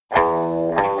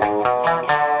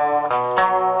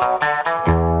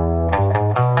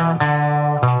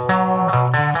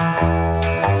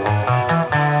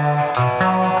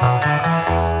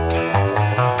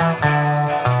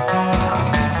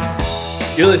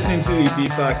listening to the B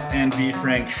Fox and B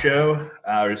Frank show.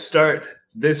 To start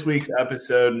this week's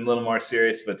episode, a little more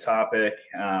serious of a topic.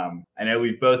 I know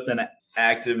we've both been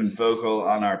active and vocal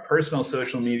on our personal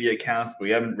social media accounts, but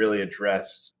we haven't really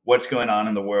addressed what's going on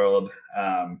in the world,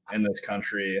 in this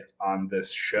country on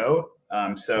this show.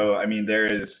 There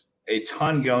is a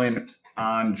ton going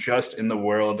on just in the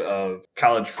world of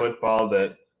college football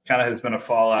that kind of has been a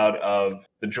fallout of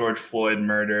the George Floyd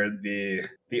murder, the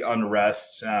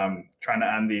unrest, trying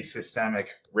to end the systemic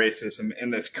racism in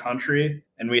this country.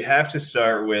 And we have to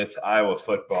start with Iowa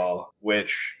football,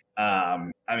 which,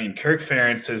 Kirk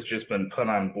Ferentz has just been put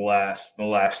on blast in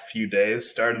the last few days.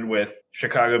 Started with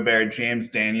Chicago Bear James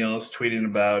Daniels tweeting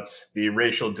about the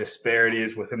racial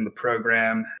disparities within the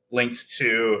program, linked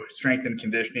to strength and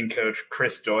conditioning coach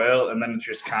Chris Doyle, and then it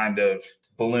just kind of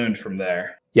ballooned from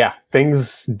there. Yeah,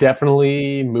 things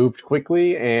definitely moved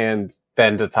quickly. And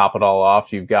then to top it all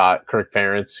off, you've got Kirk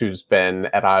Ferentz, who's been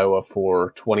at Iowa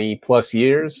for 20 plus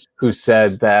years, who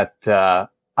said that,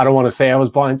 I don't want to say I was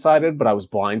blindsided, but I was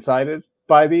blindsided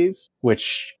by these,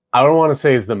 which I don't want to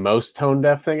say is the most tone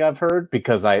deaf thing I've heard,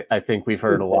 because I think we've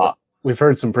heard a lot. We've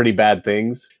heard some pretty bad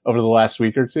things over the last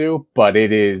week or two, but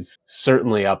it is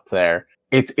certainly up there.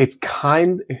 It's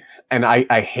kind, and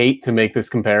I hate to make this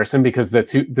comparison because the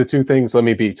two things, let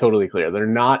me be totally clear, they're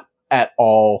not at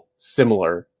all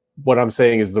similar. What I'm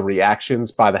saying is the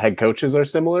reactions by the head coaches are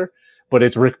similar, but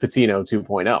it's Rick Pitino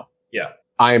 2.0. Yeah.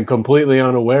 I am completely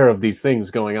unaware of these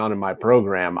things going on in my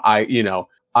program.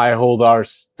 I hold our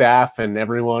staff and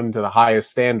everyone to the highest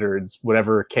standards,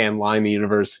 whatever can line the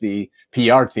university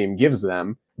PR team gives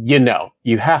them.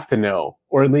 You have to know,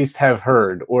 or at least have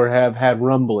heard or have had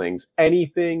rumblings,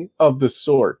 anything of the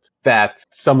sort, that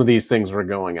some of these things were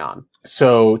going on.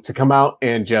 So to come out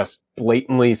and just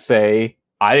blatantly say,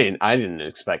 I didn't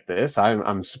expect this,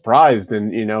 I'm surprised,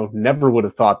 and, never would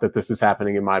have thought that this is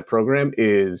happening in my program,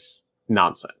 is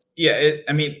nonsense. Yeah,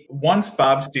 once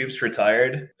Bob Stoops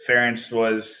retired,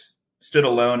 Ferentz stood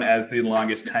alone as the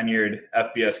longest tenured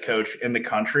FBS coach in the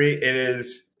country. It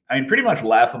is, pretty much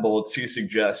laughable to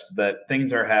suggest that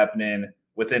things are happening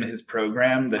within his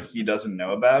program that he doesn't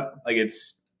know about. Like,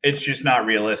 it's just not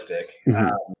realistic.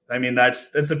 Mm-hmm.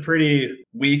 That's a pretty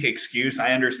weak excuse.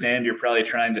 I understand you're probably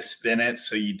trying to spin it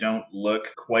so you don't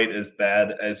look quite as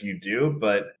bad as you do,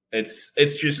 but it's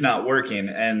just not working.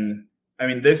 And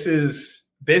this is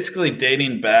basically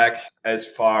dating back as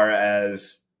far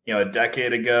as, a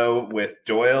decade ago with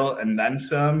Doyle and then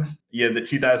some. You had the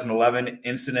 2011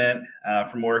 incident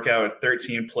from workout with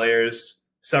 13 players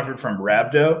suffered from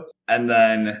rhabdo. And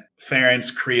then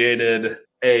Ferentz created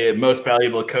a Most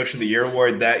Valuable Coach of the Year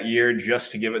award that year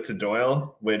just to give it to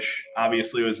Doyle, which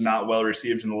obviously was not well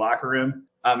received in the locker room.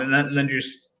 And then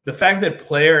just the fact that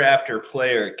player after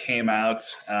player came out,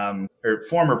 or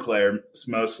former players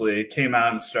mostly, came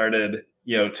out and started,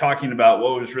 talking about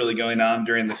what was really going on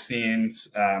during the scenes.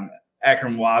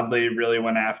 Akram Wadley really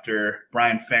went after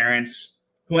Brian Ferentz,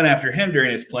 who went after him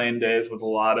during his playing days with a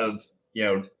lot of,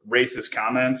 racist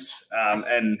comments.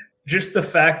 And just the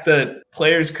fact that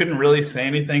players couldn't really say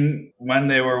anything when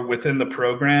they were within the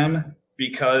program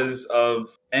because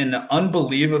of an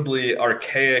unbelievably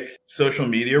archaic social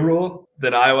media rule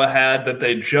that Iowa had that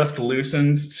they just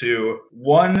loosened to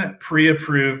one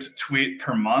pre-approved tweet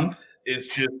per month is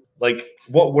just like,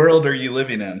 what world are you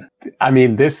living in?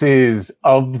 This is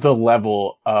of the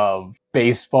level of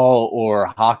baseball or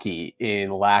hockey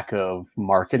in lack of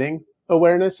marketing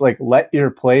awareness. Like, let your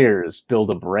players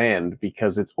build a brand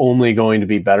because it's only going to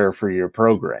be better for your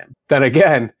program. Then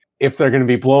again, if they're going to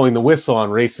be blowing the whistle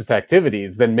on racist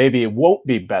activities, then maybe it won't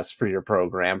be best for your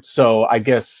program. So I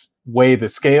guess weigh the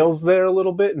scales there a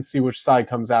little bit and see which side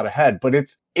comes out ahead. But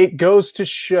it goes to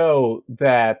show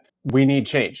that we need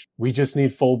change. We just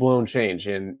need full-blown change.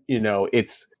 And,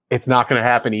 it's not going to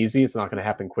happen easy. It's not going to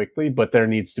happen quickly, but there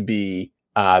needs to be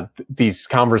these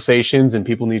conversations, and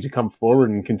people need to come forward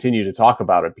and continue to talk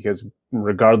about it, because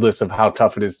regardless of how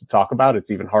tough it is to talk about, it's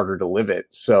even harder to live it.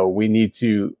 So we need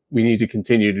to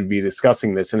continue to be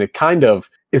discussing this. And it kind of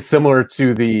is similar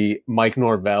to the Mike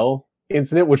Norvell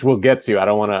incident, which we'll get to. I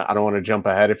don't want to jump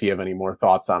ahead if you have any more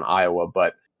thoughts on Iowa,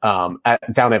 but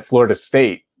down at Florida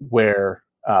State, where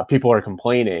people are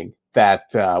complaining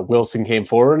that Wilson came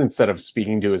forward instead of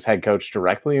speaking to his head coach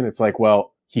directly. And it's like,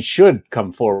 well, he should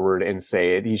come forward and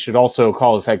say it. He should also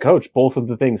call his head coach. Both of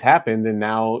the things happened, and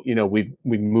now, we've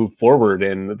moved forward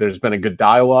and there's been a good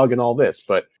dialogue and all this,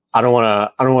 but I don't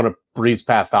want to breeze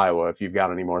past Iowa if you've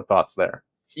got any more thoughts there.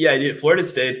 Yeah, Florida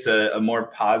State's a more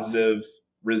positive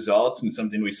result and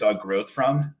something we saw growth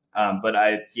from. But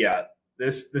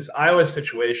this Iowa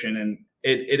situation, and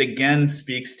it again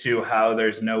speaks to how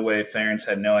there's no way Ferentz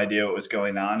had no idea what was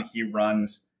going on. He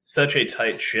runs such a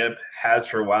tight ship, has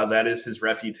for a while. That is his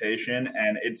reputation.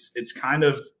 And it's kind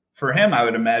of, for him, I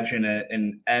would imagine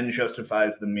an end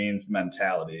justifies the means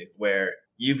mentality, where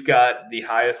you've got the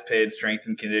highest paid strength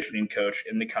and conditioning coach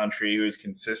in the country who is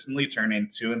consistently turning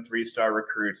 2- and 3-star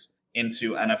recruits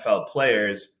into NFL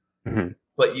players,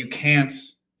 but you can't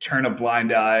turn a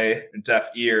blind eye, a deaf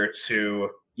ear to,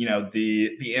 you know,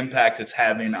 the impact it's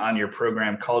having on your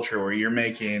program culture, where you're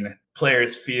making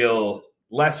players feel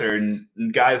lesser. And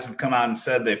guys have come out and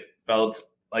said they felt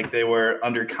like they were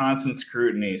under constant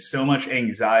scrutiny, so much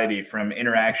anxiety from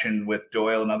interaction with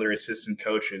Doyle and other assistant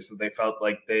coaches that they felt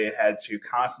like they had to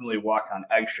constantly walk on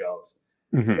eggshells.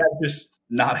 That's just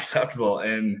not acceptable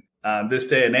in this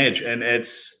day and age. And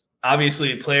it's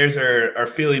obviously players are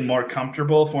feeling more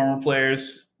comfortable, former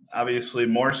players obviously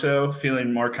more so,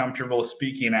 feeling more comfortable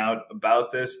speaking out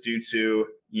about this due to,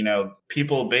 you know,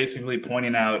 people basically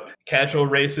pointing out casual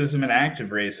racism and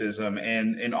active racism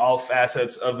in all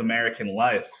facets of American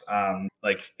life.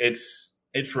 Like it's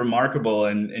remarkable.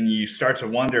 And you start to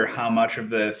wonder how much of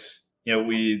this, you know,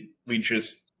 we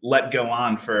just let go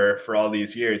on for all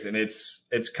these years. And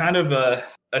it's kind of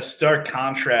a stark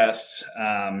contrast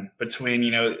between,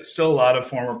 you know, still a lot of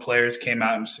former players came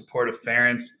out in support of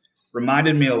Ferentz.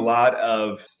 Reminded me a lot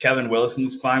of Kevin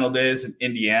Wilson's final days in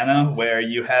Indiana, where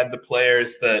you had the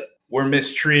players that were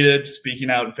mistreated, speaking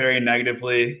out very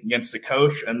negatively against the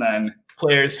coach, and then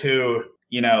players who,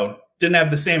 you know, didn't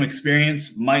have the same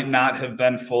experience, might not have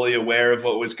been fully aware of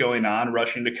what was going on,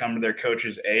 rushing to come to their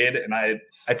coach's aid. And I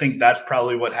think that's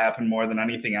probably what happened more than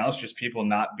anything else, just people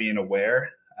not being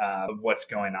aware of what's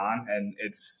going on. And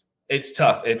it's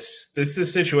tough. This is a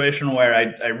situation where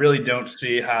I really don't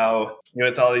see how, you know,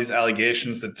 with all these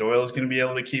allegations that Doyle is going to be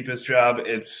able to keep his job.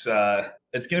 It's going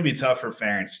to be tough for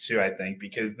Ferentz too, I think,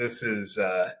 because this is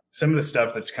some of the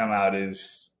stuff that's come out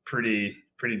is pretty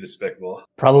despicable.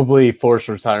 Probably forced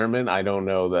retirement. I don't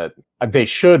know that they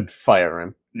should fire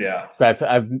him. Yeah,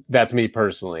 that's me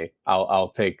personally. I'll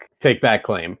take that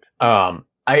claim.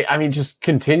 I mean, just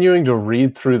continuing to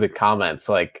read through the comments,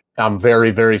 like, I'm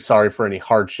very, very sorry for any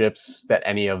hardships that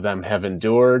any of them have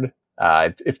endured.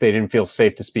 If they didn't feel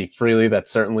safe to speak freely, that's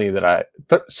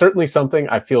certainly something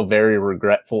I feel very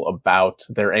regretful about.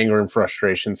 Their anger and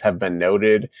frustrations have been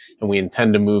noted, and we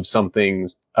intend to move something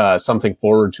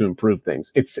forward to improve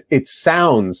things. It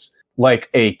sounds like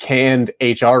a canned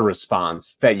HR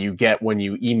response that you get when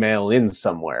you email in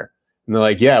somewhere. And they're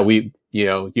like, yeah, you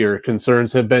know, your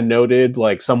concerns have been noted.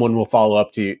 Like, someone will follow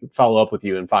up with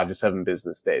you in 5 to 7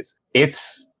 business days.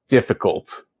 It's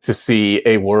difficult to see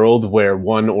a world where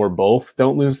one or both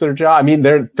don't lose their job. I mean,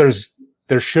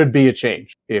 there should be a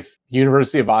change. If the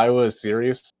University of Iowa is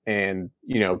serious and,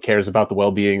 you know, cares about the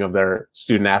well-being of their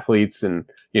student athletes and,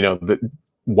 you know,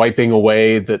 wiping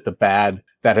away the bad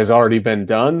that has already been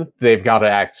done, they've got to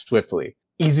act swiftly.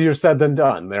 Easier said than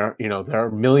done. There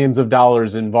are millions of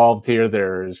dollars involved here.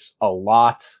 There's a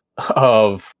lot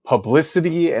of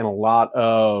publicity and a lot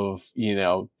of, you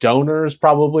know, donors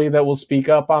probably that will speak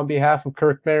up on behalf of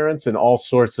Kirk Ferentz, and all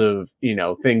sorts of, you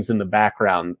know, things in the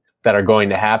background that are going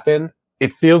to happen.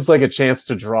 It feels like a chance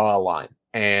to draw a line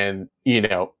and, you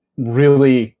know,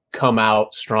 really come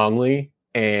out strongly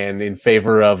and in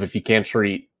favor of, if you can't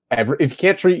treat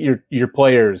your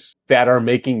players that are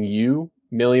making you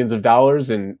millions of dollars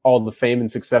and all the fame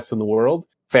and success in the world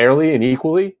fairly and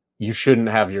equally, you shouldn't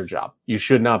have your job. You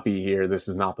should not be here. This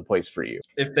is not the place for you.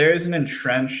 If there is an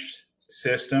entrenched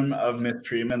system of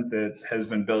mistreatment that has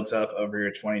been built up over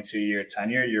your 22-year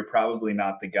tenure, you're probably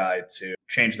not the guy to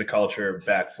change the culture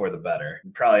back for the better.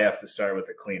 You probably have to start with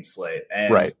a clean slate.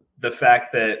 And right. The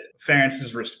fact that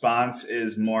Ferentz's response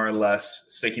is more or less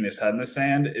sticking his head in the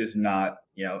sand is not,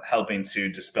 you know, helping to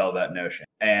dispel that notion.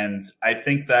 And I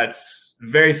think that's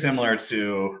very similar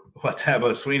to what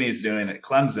Dabo Swinney is doing at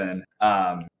Clemson.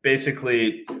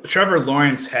 Basically, Trevor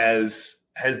Lawrence has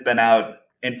been out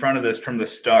in front of this from the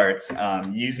start,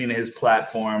 using his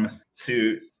platform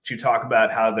to talk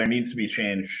about how there needs to be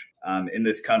change in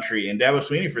this country. And Dabo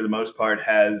Swinney, for the most part,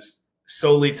 has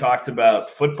solely talked about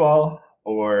football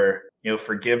or, you know,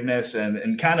 forgiveness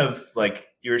and kind of, like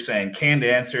you were saying, canned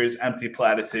answers, empty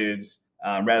platitudes,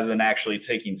 rather than actually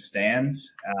taking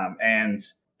stands. And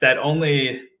that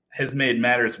only has made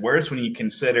matters worse when you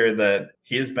consider that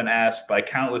he has been asked by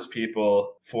countless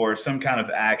people for some kind of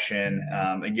action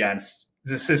against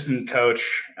his assistant coach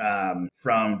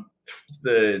from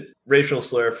the racial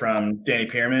slur from Danny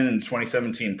Pearman in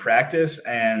 2017 practice,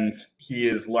 and he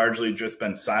has largely just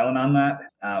been silent on that.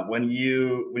 When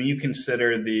you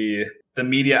consider the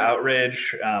media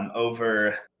outrage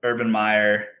over Urban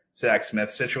Meyer, Zach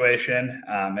Smith situation.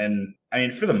 And I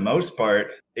mean, for the most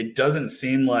part, it doesn't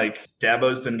seem like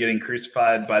Dabo's been getting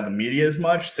crucified by the media as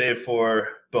much, save for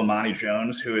Bomani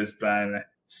Jones, who has been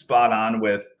spot on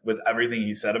with everything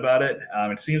he said about it.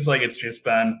 It seems like it's just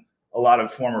been a lot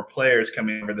of former players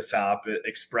coming over the top,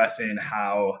 expressing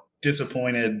how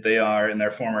disappointed they are in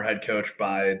their former head coach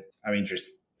by, I mean, just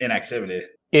inactivity.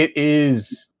 It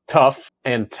is tough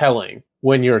and telling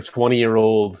when your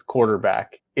 20-year-old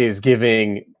quarterback is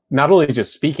giving not only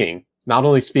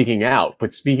speaking out,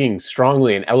 but speaking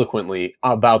strongly and eloquently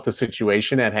about the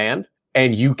situation at hand,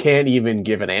 and you can't even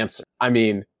give an answer. I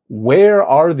mean, where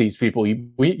are these people?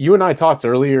 You and I talked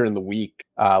earlier in the week,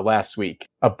 last week,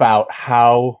 about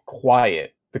how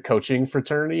quiet the coaching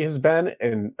fraternity has been,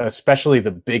 and especially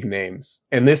the big names.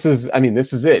 And this is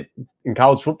it. In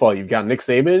college football, you've got Nick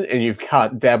Saban and you've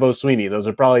got Dabo Swinney. Those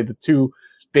are probably the two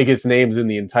biggest names in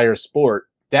the entire sport.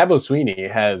 Dabo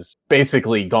Swinney has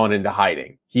basically gone into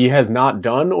hiding. He has not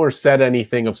done or said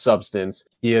anything of substance.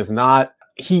 He has not.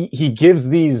 He gives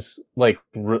these, like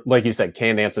you said,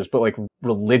 canned answers, but like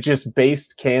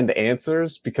religious-based canned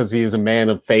answers, because he is a man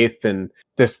of faith and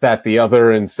this, that, the other,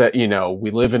 and said,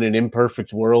 we live in an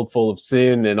imperfect world full of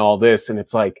sin and all this. And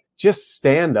it's like, just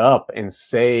stand up and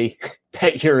say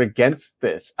that you're against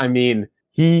this. I mean,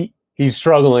 he's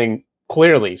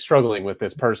clearly struggling with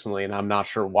this personally, and I'm not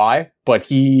sure why, but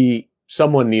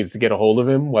someone needs to get a hold of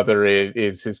him, whether it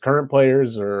is his current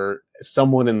players or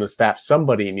someone in the staff.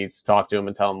 Somebody needs to talk to him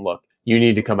and tell him, look, you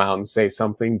need to come out and say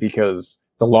something, because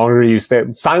the longer you stay,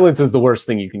 silence is the worst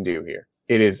thing you can do here.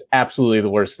 It is absolutely the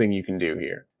worst thing you can do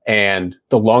here. And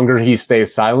the longer he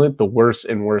stays silent, the worse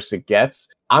and worse it gets.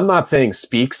 I'm not saying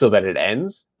speak so that it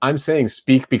ends. I'm saying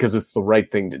speak because it's the right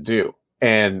thing to do.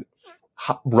 And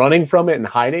running from it and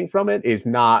hiding from it is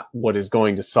not what is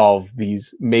going to solve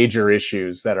these major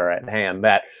issues that are at hand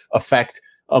that affect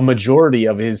a majority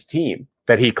of his team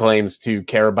that he claims to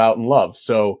care about and love.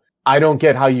 So I don't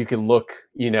get how you can look,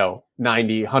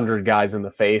 90, 100 guys in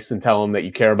the face and tell them that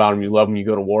you care about them, you love them, you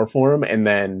go to war for them, and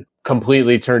then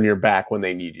completely turn your back when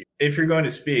they need you. If you're going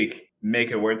to speak,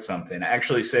 make it worth something.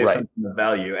 Actually say something of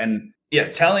value. And yeah,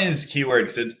 telling is a key word,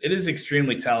 because it is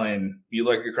extremely telling. You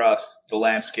look across the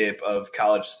landscape of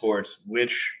college sports,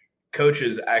 which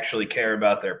coaches actually care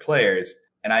about their players.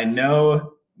 And I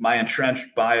know my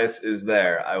entrenched bias is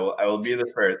there. I will be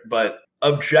the first. But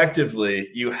objectively,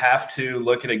 you have to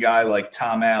look at a guy like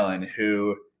Tom Allen,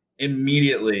 who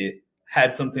immediately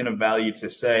had something of value to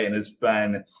say and has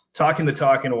been talking the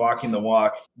talk and walking the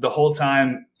walk the whole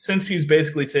time since he's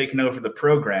basically taken over the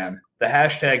program. The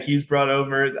hashtag he's brought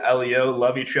over, the LEO,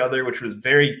 love each other, which was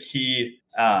very key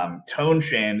tone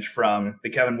change from the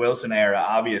Kevin Wilson era,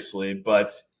 obviously.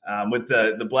 But with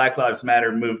the Black Lives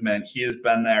Matter movement, he has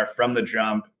been there from the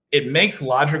jump. It makes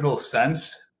logical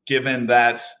sense given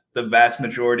that the vast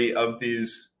majority of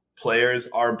these players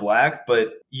are Black,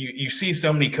 but you see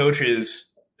so many coaches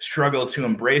struggle to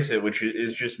embrace it, which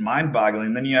is just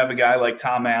mind-boggling. Then you have a guy like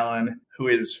Tom Allen, who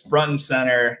is front and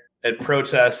center at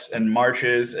protests and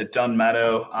marches at Dunn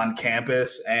Meadow on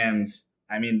campus. And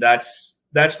I mean, that's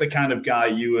the kind of guy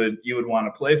you would want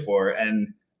to play for. And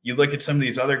you look at some of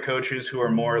these other coaches who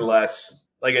are more or less,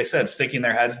 like I said, sticking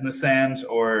their heads in the sand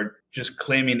or just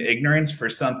claiming ignorance for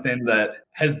something that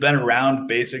has been around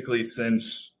basically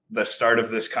since the start of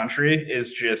this country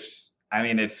is just, I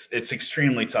mean, it's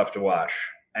extremely tough to watch.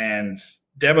 And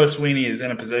Dabo Swinney is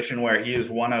in a position where he is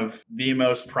one of the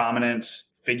most prominent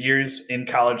figures in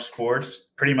college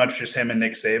sports, pretty much just him and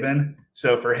Nick Saban.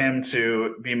 So for him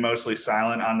to be mostly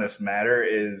silent on this matter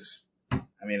is,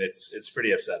 I mean, it's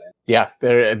pretty upsetting. Yeah,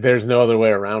 there's no other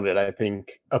way around it. I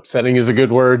think upsetting is a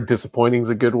good word. Disappointing is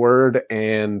a good word.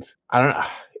 And I don't know.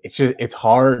 It's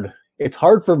hard. It's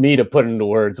hard for me to put into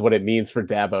words what it means for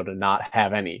Dabo to not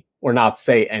have any or not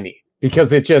say any,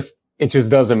 because it just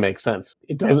doesn't make sense.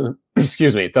 It doesn't,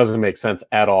 it doesn't make sense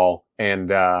at all.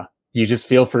 And you just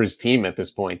feel for his team at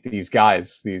this point. These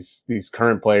guys, these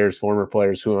current players, former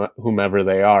players, whomever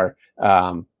they are,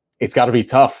 it's got to be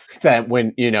tough that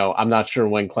when, I'm not sure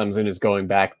when Clemson is going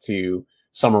back to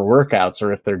summer workouts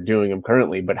or if they're doing them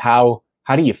currently, but how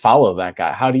do you follow that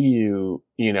guy? How do you,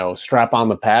 strap on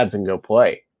the pads and go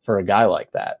play for a guy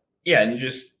like that? Yeah. And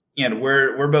just,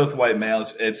 we're both white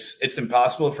males. It's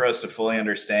impossible for us to fully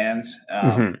understand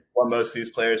what most of these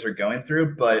players are going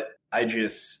through, but I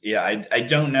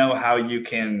don't know how you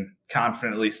can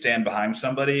confidently stand behind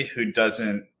somebody who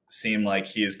doesn't seem like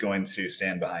he is going to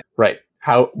stand behind. Right.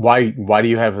 Why do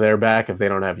you have their back if they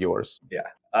don't have yours? Yeah.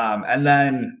 And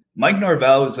then Mike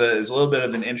Norvell is a little bit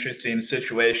of an interesting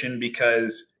situation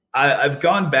because I've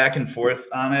gone back and forth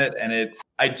on it, and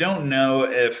I don't know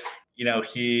if, you know,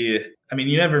 I mean,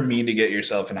 you never mean to get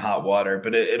yourself in hot water,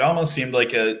 but it almost seemed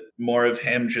like more of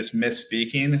him just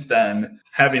misspeaking than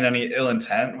having any ill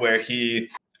intent, where he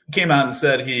came out and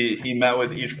said he met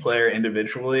with each player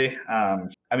individually.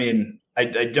 I mean,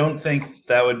 I don't think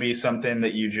that would be something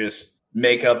that you just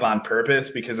make up on purpose,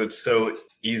 because it's so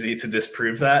easy to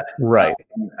disprove that. Right.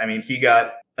 I mean, he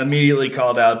got immediately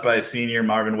called out by senior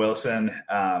Marvin Wilson,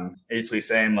 basically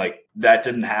saying like that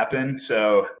didn't happen.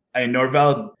 So I mean,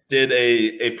 Norvell did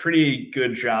a pretty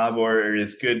good job, or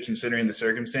is good considering the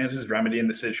circumstances, remedying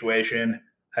the situation.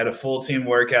 Had a full team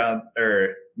workout,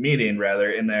 or meeting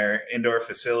rather, in their indoor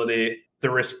facility. The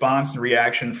response and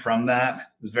reaction from that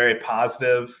was very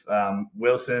positive.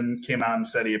 Wilson came out and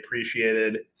said he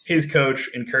appreciated his coach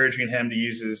encouraging him to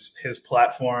use his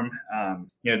platform,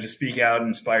 to speak out and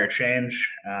inspire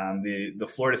change. The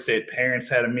Florida State parents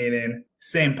had a meeting,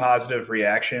 same positive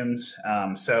reactions.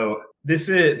 So this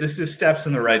is steps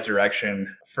in the right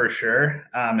direction for sure.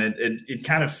 It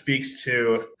kind of speaks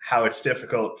to how it's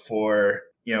difficult for,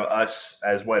 you know, us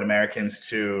as white Americans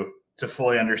to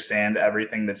fully understand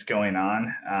everything that's going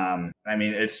on. I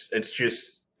mean, it's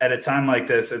just at a time like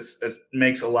this, it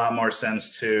makes a lot more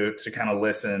sense to kind of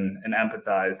listen and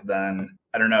empathize than,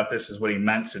 I don't know if this is what he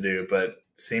meant to do, but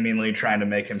seemingly trying to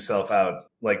make himself out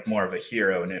like more of a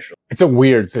hero initially. It's a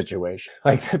weird situation.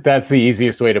 Like, that's the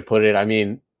easiest way to put it. I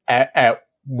mean, at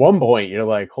one point you're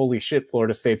like, holy shit,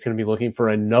 Florida State's going to be looking for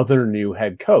another new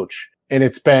head coach. And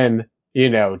it's been, you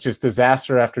know, just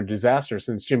disaster after disaster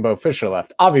since Jimbo Fisher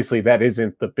left. Obviously, that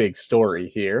isn't the big story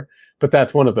here, but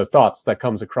that's one of the thoughts that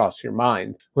comes across your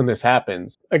mind when this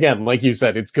happens. Again, like you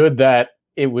said, it's good that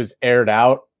it was aired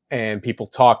out and people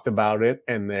talked about it,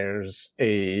 and there's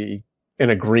an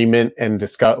agreement and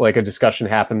a discussion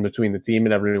happened between the team,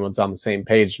 and everyone's on the same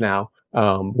page now.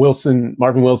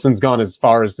 Marvin Wilson's gone as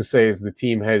far as to say as the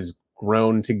team has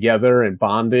grown together and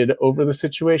bonded over the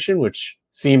situation, which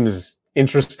seems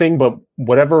interesting, but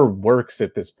whatever works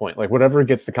at this point, like whatever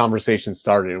gets the conversation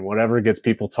started and whatever gets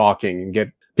people talking and get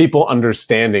people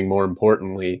understanding, more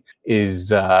importantly,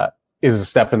 is a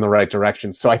step in the right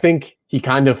direction. So I think he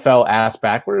kind of fell ass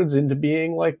backwards into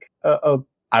being like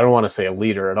I don't want to say a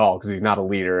leader at all, because he's not a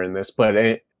leader in this,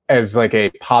 but as like a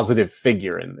positive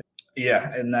figure in this.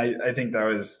 Yeah, and I think that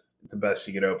was the best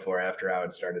you could hope for after how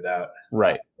it started out.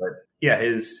 Right. But yeah,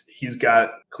 he's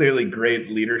got clearly great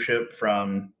leadership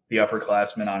from the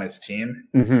upperclassmen on his team.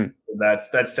 Mm-hmm. That's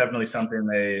definitely something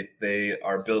they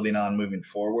are building on moving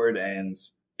forward, and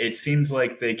it seems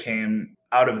like they came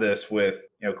out of this with,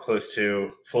 you know, close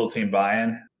to full team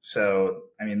buy-in. So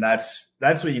I mean, that's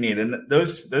what you need, and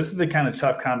those are the kind of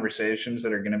tough conversations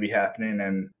that are going to be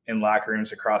happening in locker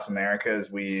rooms across America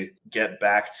as we get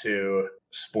back to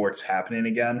sports happening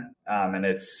again. And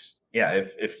it's, yeah,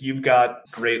 if you've got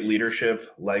great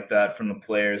leadership like that from the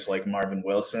players like Marvin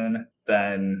Wilson,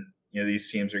 then, you know,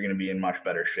 these teams are going to be in much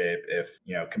better shape if,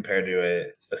 you know, compared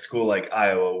to a school like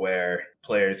Iowa, where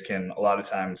players can a lot of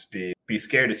times be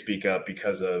scared to speak up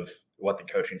because of what the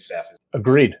coaching staff is.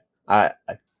 Agreed.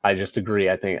 I just agree.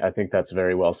 I think that's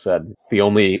very well said. The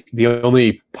only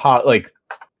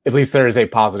at least there is a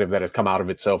positive that has come out of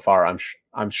it so far.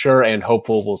 I'm sure and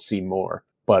hopeful we'll see more.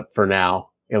 But for now,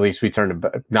 at least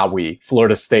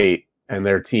Florida State and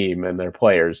their team and their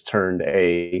players turned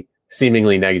a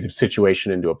seemingly negative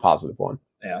situation into a positive one.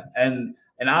 Yeah. And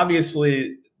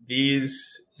obviously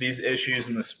these issues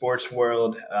in the sports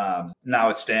world,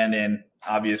 notwithstanding,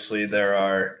 obviously there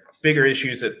are bigger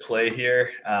issues at play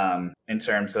here, in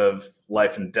terms of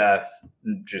life and death,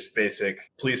 just basic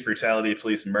police brutality,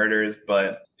 police murders.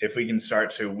 But if we can start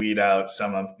to weed out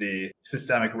some of the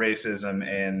systemic racism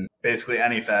in basically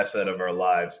any facet of our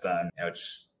lives, then, you know,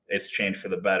 it's changed for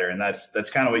the better. And that's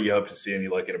kind of what you hope to see when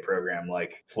you look at a program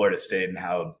like Florida State and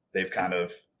how they've kind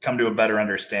of come to a better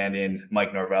understanding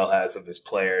Mike Norvell has of his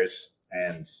players.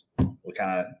 And we'll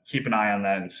kind of keep an eye on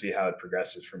that and see how it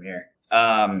progresses from here.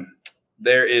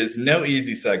 There is no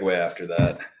easy segue after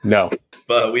that. No.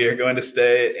 But we are going to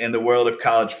stay in the world of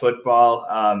college football.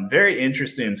 Very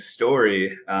interesting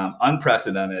story,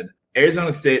 unprecedented.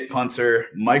 Arizona State punter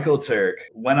Michael Turk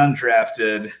went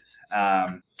undrafted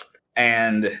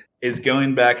and is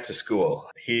going back to school.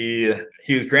 He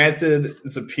was granted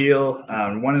his appeal,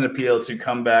 won an appeal to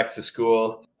come back to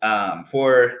school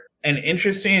for an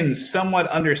interesting, somewhat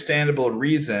understandable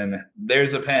reason.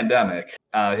 There's a pandemic.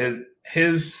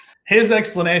 His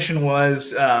explanation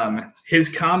was his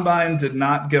combine did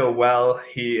not go well.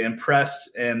 He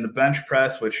impressed in the bench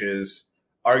press, which is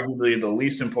arguably the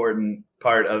least important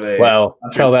part of a... Well,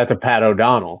 tell that to Pat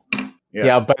O'Donnell.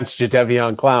 Yeah, benched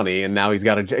Jadeveon Clowney, and now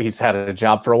he's had a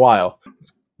job for a while.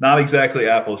 Not exactly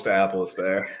apples to apples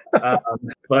there.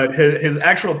 But his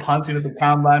actual punting at the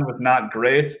combine was not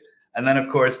great. And then, of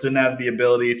course, didn't have the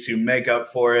ability to make up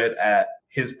for it at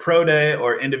his pro day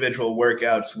or individual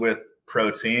workouts with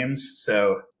pro teams.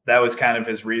 So that was kind of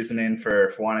his reasoning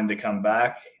for wanting to come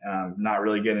back. Not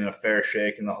really getting a fair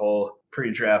shake in the whole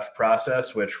pre-draft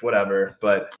process, which whatever.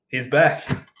 But he's back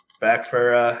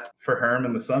for Herm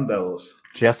and the Sun Devils.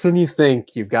 Just when you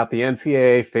think you've got the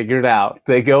NCAA figured out,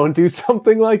 they go and do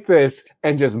something like this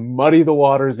and just muddy the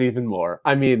waters even more.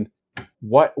 I mean,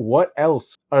 what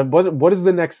else? What is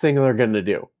the next thing they're going to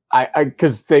do?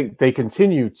 Because they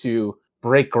continue to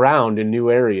break ground in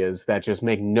new areas that just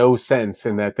make no sense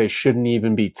and that they shouldn't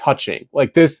even be touching.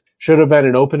 Like, this should have been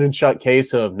an open and shut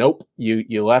case of, nope,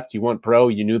 you left, you went pro,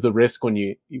 you knew the risk when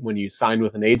you signed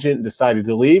with an agent and decided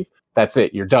to leave. That's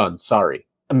it, you're done. Sorry.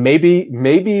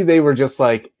 Maybe they were just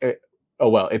like, oh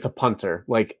well, it's a punter.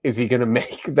 Like, is he going to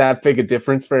make that big a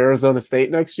difference for Arizona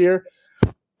State next year?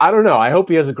 I don't know. I hope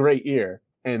he has a great year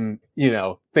and,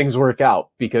 things work out,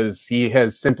 because he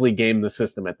has simply gamed the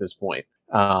system at this point.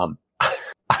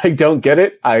 I don't get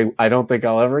it. I don't think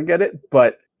I'll ever get it,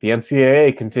 but the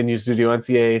NCAA continues to do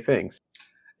NCAA things.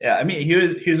 Yeah, I mean,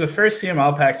 he was a first-team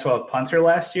All Pac-12 punter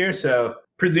last year, so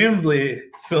presumably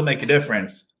he'll make a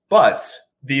difference. But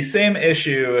the same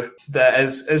issue that,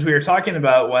 as we were talking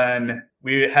about when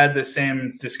we had the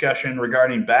same discussion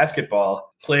regarding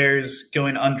basketball, players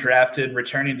going undrafted,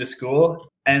 returning to school,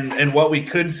 and what we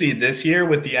could see this year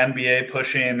with the NBA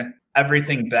pushing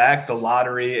everything back, the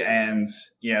lottery and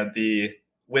the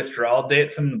withdrawal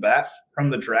date from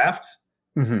the draft.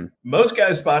 Mm-hmm. Most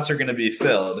guys' spots are going to be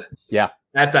filled. Yeah.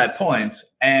 At that point,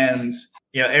 and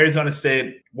Arizona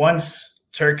State, once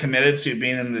Turk committed to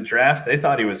being in the draft, they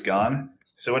thought he was gone.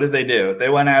 So what did they do? They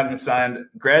went out and signed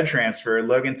grad transfer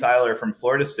Logan Tyler from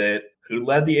Florida State, who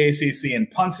led the ACC in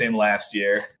punting last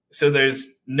year. So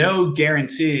there's no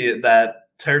guarantee that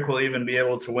Turk will even be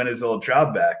able to win his old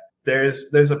job back.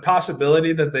 There's a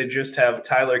possibility that they just have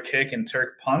Tyler kick and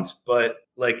Turk punt, but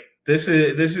like this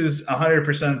is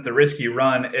 100% the risk you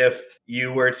run if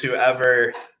you were to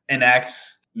ever enact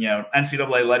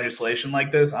NCAA legislation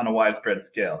like this on a widespread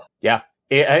scale. Yeah.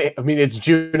 I mean, it's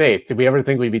June 8th. Did we ever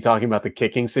think we'd be talking about the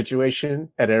kicking situation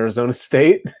at Arizona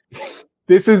State?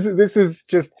 This is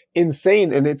just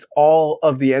insane, and it's all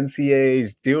of the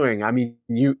NCAA's doing. I mean,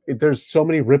 there's so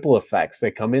many ripple effects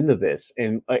that come into this,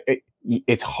 and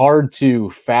it's hard to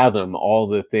fathom all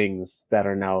the things that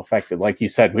are now affected. Like you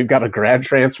said, we've got a grad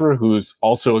transfer who's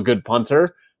also a good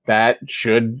punter that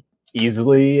should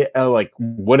easily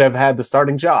would have had the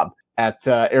starting job at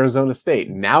Arizona State.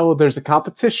 Now there's a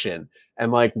competition,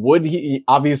 and would he?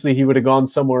 Obviously, he would have gone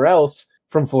somewhere else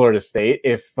from Florida State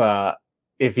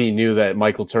if he knew that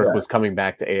Michael Turk was coming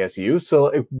back to ASU.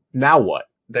 So now what?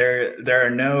 There are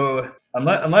no,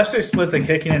 unless they split the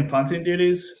kicking and punting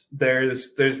duties,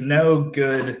 there's no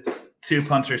good two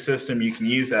punter system you can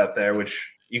use out there,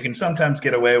 which you can sometimes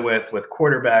get away with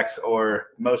quarterbacks or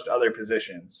most other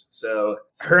positions. So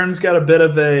Herm's got a bit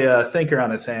of a thinker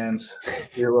on his hands.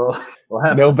 We'll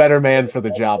have no better man for the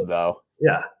job, though.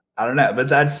 Yeah, I don't know, but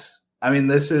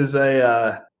this is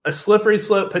a slippery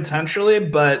slope potentially,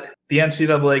 but the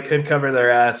NCAA could cover their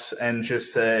ass and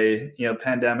just say,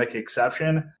 pandemic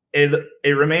exception. It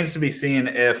remains to be seen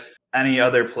if any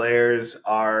other players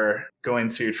are going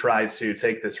to try to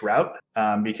take this route,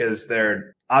 because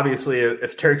they're obviously,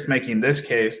 if Turk's making this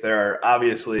case, there are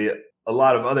obviously a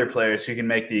lot of other players who can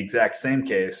make the exact same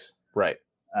case. Right.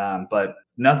 But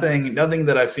nothing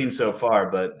that I've seen so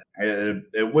far, but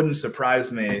it wouldn't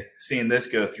surprise me seeing this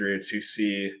go through to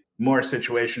see more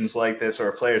situations like this,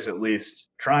 or players at least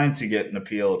trying to get an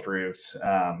appeal approved.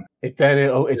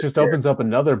 It just opens up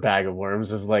another bag of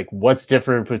worms of what's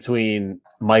different between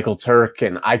Michael Turk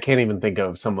and I can't even think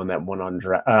of someone that went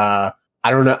undrafted.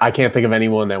 I don't know. I can't think of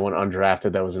anyone that went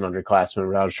undrafted that was an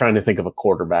underclassman. But I was trying to think of a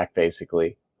quarterback,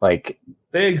 basically.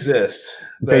 They exist.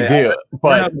 They do,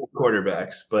 but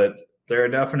quarterbacks, but there are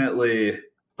definitely.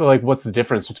 But what's the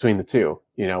difference between the two?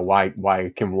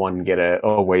 Why can one get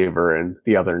a waiver and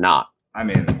the other not? I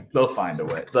mean, they'll find a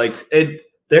way.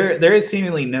 There is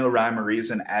seemingly no rhyme or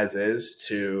reason as is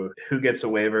to who gets a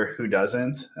waiver, who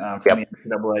doesn't. From the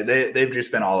NCAA, they've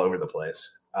just been all over the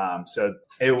place. So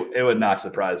it would not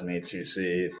surprise me to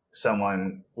see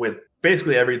someone with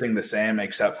basically everything the same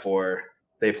except for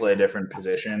they play a different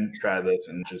position, try this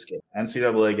and just get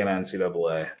NCAA get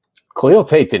NCAA. Khalil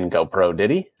Tate didn't go pro,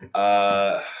 did he?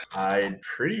 I'm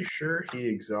pretty sure he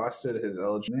exhausted his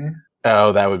eligibility.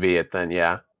 Oh, that would be it then,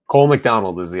 yeah. Cole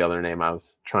McDonald is the other name I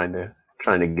was trying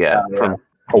to get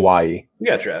Hawaii. He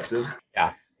got drafted.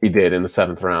 Yeah, he did in the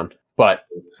 7th round. But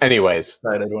anyways.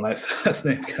 Excited when I saw his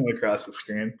name come across the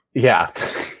screen. Yeah.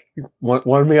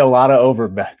 Won me a lot of over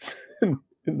bets in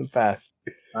the past.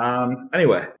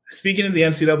 Anyway, speaking of the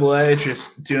NCAA,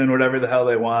 just doing whatever the hell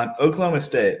they want, Oklahoma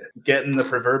State getting the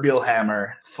proverbial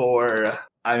hammer for,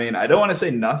 I mean, I don't want to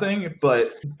say nothing, but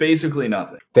basically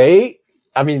nothing.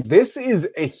 This is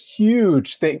a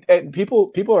huge thing. And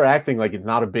people are acting like it's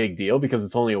not a big deal because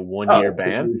it's only a 1-year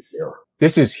ban.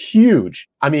 This is huge.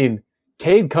 I mean,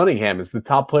 Cade Cunningham is the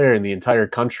top player in the entire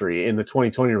country in the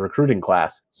 2020 recruiting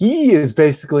class. He is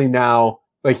basically now,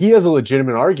 like, he has a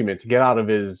legitimate argument to get out of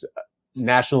his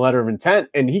national letter of intent,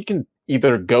 and he can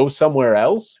either go somewhere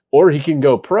else or he can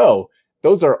go pro.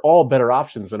 Those are all better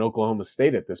options than Oklahoma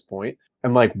State at this point.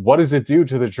 And like, what does it do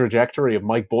to the trajectory of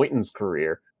Mike Boynton's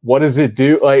career? What does it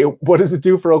do? Like, what does it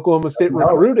do for Oklahoma State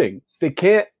recruiting? They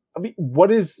can't. I mean,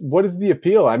 what is the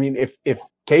appeal? I mean, if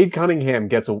Cade Cunningham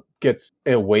gets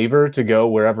a waiver to go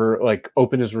wherever, like,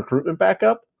 open his recruitment back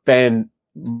up, then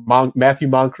Matthew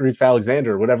Moncrief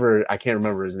Alexander, whatever, I can't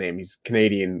remember his name. He's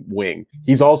Canadian wing.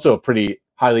 He's also a pretty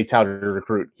highly touted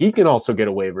recruit. He can also get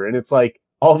a waiver. And it's like,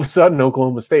 all of a sudden,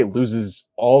 Oklahoma State loses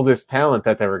all this talent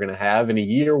that they were going to have in a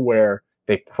year where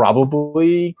they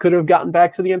probably could have gotten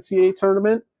back to the NCAA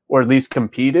tournament, or at least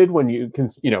competed when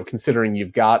considering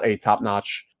you've got a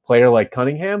top-notch player like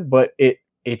Cunningham. But it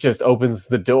just opens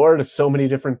the door to so many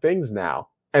different things now.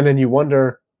 And then you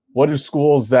wonder, what do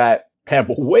schools that have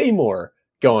way more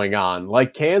going on,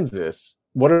 like Kansas,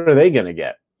 what are they going to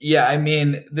get? Yeah, I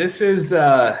mean, this is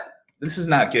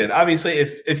not good. Obviously,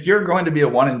 if you're going to be a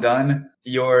one and done,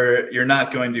 you're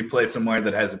not going to play somewhere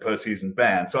that has a postseason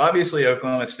ban. So obviously,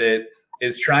 Oklahoma State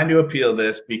is trying to appeal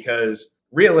this because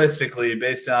realistically,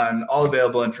 based on all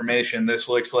available information, this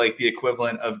looks like the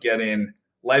equivalent of getting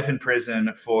life in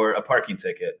prison for a parking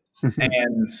ticket.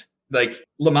 And like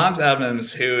Lamont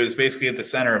Evans, who is basically at the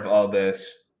center of all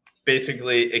this,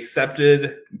 basically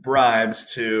accepted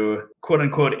bribes to quote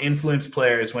unquote influence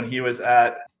players when he was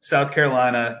at South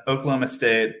Carolina, Oklahoma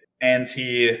State, and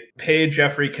he paid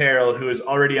Jeffrey Carroll, who is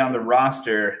already on the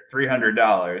roster,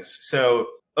 $300. So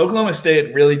Oklahoma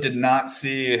State really did not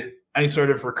see any sort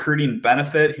of recruiting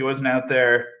benefit. He wasn't out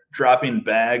there dropping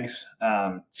bags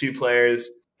to players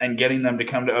and getting them to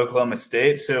come to Oklahoma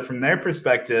State. So from their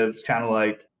perspective, it's kind of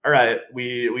like, all right,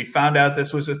 we found out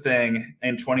this was a thing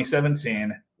in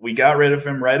 2017. We got rid of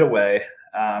him right away.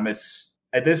 It's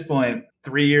at this point,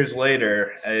 3 years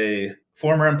later, a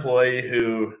former employee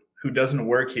who doesn't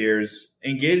work here is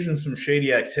engaged in some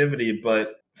shady activity,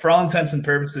 but for all intents and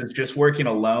purposes, just working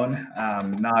alone,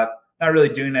 not really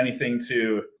doing anything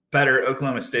to better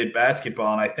Oklahoma State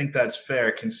basketball. And I think that's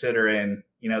fair considering,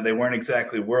 they weren't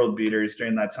exactly world beaters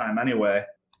during that time anyway.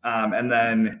 And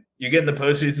then you get in the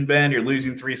postseason ban, you're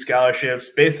losing 3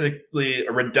 scholarships, basically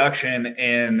a reduction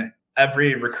in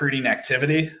every recruiting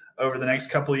activity over the next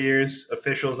couple of years,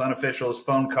 officials, unofficials,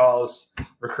 phone calls,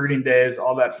 recruiting days,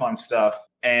 all that fun stuff.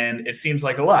 And it seems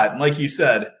like a lot. And like you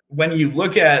said, when you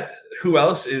look at who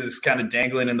else is kind of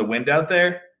dangling in the wind out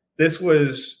there, this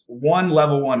was one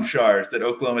level 1 charge that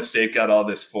Oklahoma State got all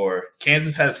this for.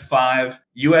 Kansas has 5,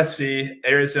 USC,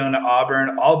 Arizona,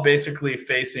 Auburn, all basically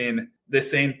facing the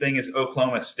same thing as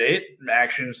Oklahoma State,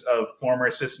 actions of former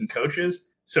assistant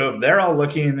coaches. So if they're all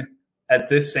looking at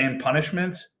this same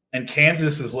punishment, and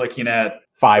Kansas is looking at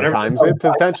 5 times it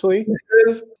potentially.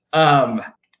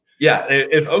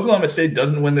 If Oklahoma State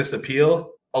doesn't win this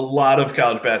appeal, a lot of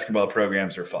college basketball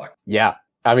programs are fucked. Yeah.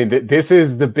 I mean, this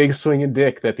is the big swinging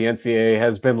dick that the NCAA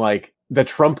has been like the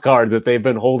trump card that they've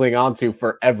been holding on to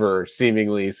forever,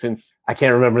 seemingly since I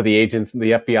can't remember the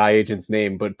FBI agent's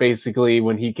name, but basically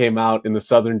when he came out in the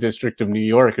Southern District of New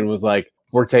York and was like,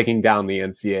 we're taking down the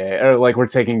NCAA, or like we're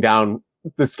taking down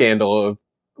the scandal of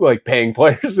like paying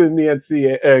players in the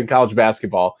NCAA in college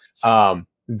basketball.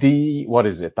 What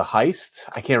is it? The Heist?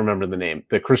 I can't remember the name.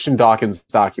 The Christian Dawkins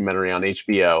documentary on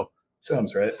HBO.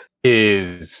 Sounds right.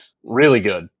 Is really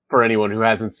good for anyone who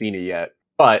hasn't seen it yet.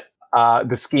 But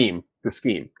the scheme,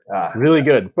 really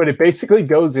good. But it basically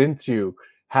goes into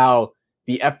how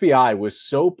the FBI was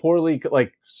so poorly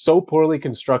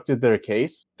constructed their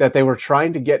case that they were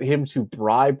trying to get him to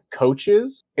bribe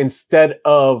coaches instead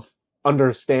of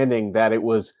understanding that it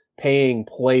was paying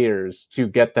players to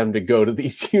get them to go to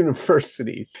these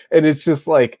universities. And it's just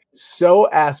like so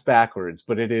ass backwards,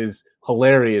 but it is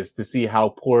hilarious to see how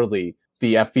poorly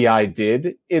the FBI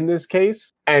did in this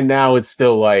case. And now it's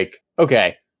still like,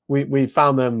 okay, we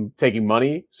found them taking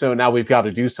money, so now we've got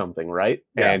to do something, right?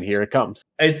 Yeah. And here it comes.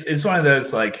 It's one of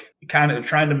those like kind of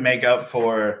trying to make up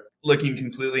for looking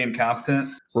completely incompetent.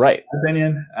 Right. In my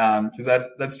opinion, because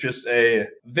that's just a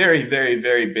very, very,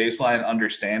 very baseline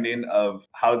understanding of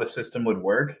how the system would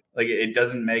work. Like, it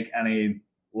doesn't make any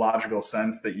logical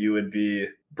sense that you would be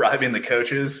bribing the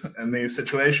coaches in these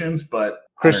situations. But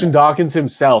Christian Dawkins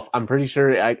himself, I'm pretty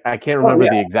sure, I can't remember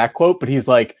the exact quote, but he's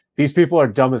like, these people are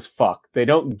dumb as fuck. They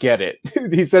don't get it.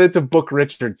 He said it to Book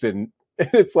Richardson. And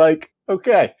it's like,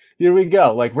 okay, here we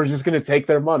go. Like, we're just going to take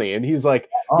their money. And he's like,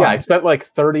 yeah, I spent like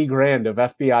 30 grand of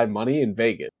FBI money in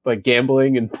Vegas, like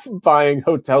gambling and buying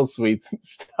hotel suites and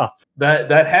stuff.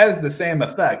 That has the same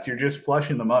effect. You're just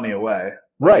flushing the money away.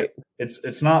 Right.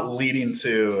 It's not leading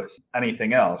to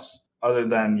anything else other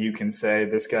than you can say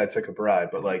this guy took a bribe,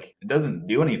 but like, it doesn't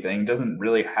do anything. It doesn't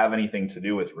really have anything to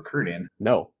do with recruiting.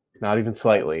 No, not even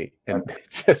slightly. And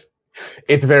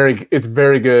it's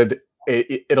very good.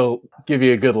 It'll give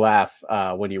you a good laugh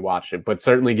when you watch it, but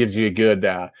certainly gives you a good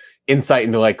insight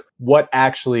into like what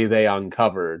actually they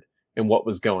uncovered and what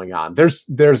was going on.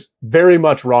 There's very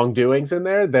much wrongdoings in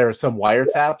there. There are some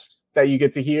wiretaps that you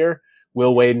get to hear.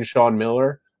 Will Wade and Sean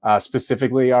Miller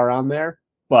specifically are on there,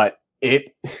 but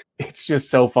it's just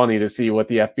so funny to see what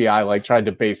the FBI like tried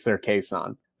to base their case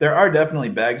on. There are definitely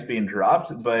bags being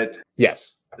dropped, but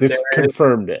yes. This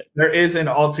confirmed it. There is an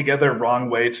altogether wrong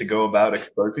way to go about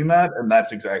exposing that, and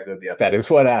that's exactly what the FBI. That is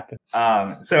what happened.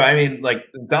 So I mean, like,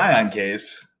 the Zion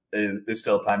case is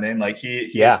still pending. Like,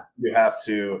 you have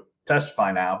to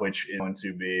testify now, which is going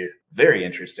to be very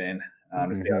interesting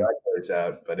to see how that plays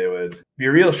out. But it would be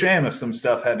a real shame if some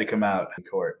stuff had to come out in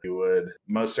court. You would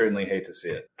most certainly hate to see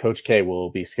it. Coach K will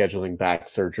be scheduling back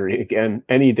surgery again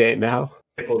any day now.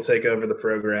 Will take over the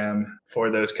program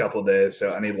for those couple days,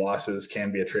 so any losses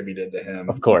can be attributed to him.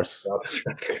 Of course.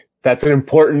 That's an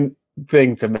important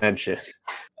thing to mention.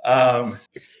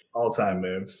 All-time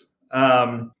moves.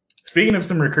 Speaking of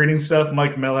some recruiting stuff,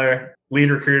 Mike Miller, lead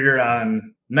recruiter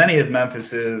on many of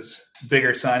Memphis's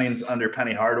bigger signings under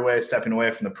Penny Hardaway, stepping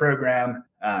away from the program,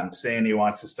 saying he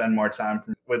wants to spend more time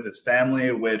with his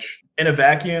family, which in a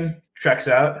vacuum checks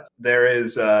out.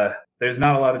 There's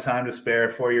not a lot of time to spare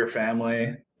for your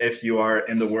family if you are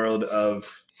in the world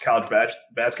of college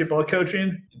basketball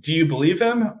coaching. Do you believe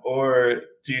him, or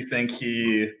do you think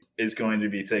he is going to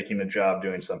be taking a job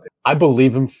doing something? I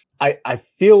believe him. I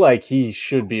feel like he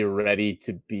should be ready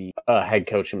to be a head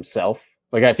coach himself.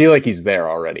 Like, I feel like he's there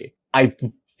already. I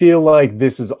feel like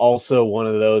this is also one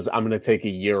of those, I'm going to take a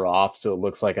year off so it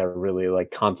looks like I really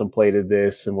like contemplated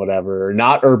this and whatever.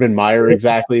 Not Urban Meyer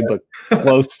exactly, but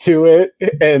close to it.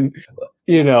 And,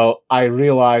 you know, I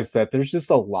realized that there's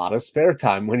just a lot of spare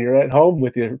time when you're at home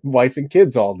with your wife and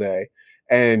kids all day.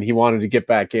 And he wanted to get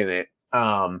back in it.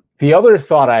 The other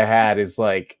thought I had is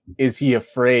like, is he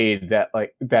afraid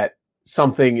that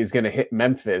something is going to hit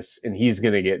Memphis and he's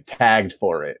going to get tagged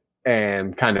for it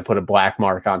and kind of put a black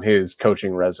mark on his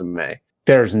coaching resume?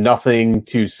 There's nothing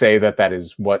to say that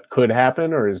is what could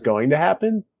happen or is going to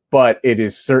happen, but it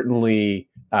is certainly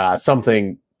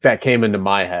something that came into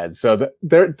my head. So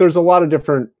there's a lot of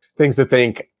different things to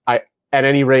think. At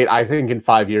any rate, I think in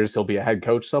 5 years he'll be a head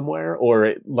coach somewhere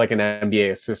or like an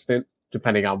NBA assistant,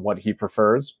 depending on what he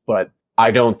prefers. But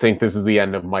I don't think this is the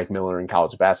end of Mike Miller in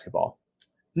college basketball.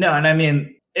 No, and I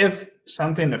mean, if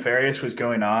something nefarious was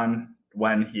going on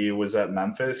when he was at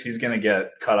Memphis, he's going to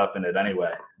get caught up in it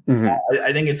anyway. Mm-hmm.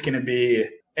 I think it's going to be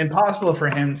impossible for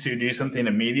him to do something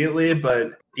immediately,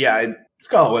 but yeah, let's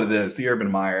call it what it is, the Urban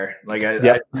Meyer. Like, I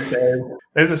think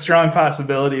there's a strong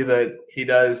possibility that he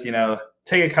does, you know,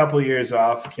 take a couple of years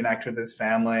off, connect with his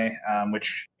family,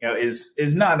 which, you know,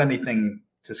 is not anything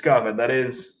to scoff at. That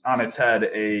is on its head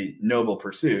a noble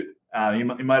pursuit. You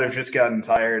might have just gotten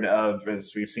tired of,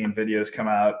 as we've seen videos come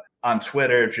out on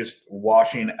Twitter, just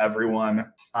washing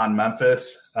everyone on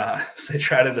Memphis as they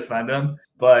try to defend him.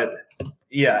 But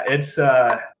yeah, it's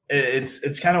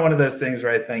kind of one of those things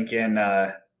where I think in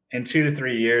 2 to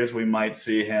 3 years we might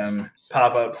see him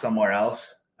pop up somewhere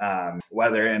else,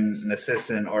 whether in an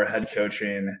assistant or head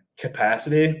coaching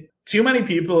capacity. Too many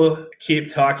people keep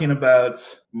talking about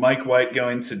Mike White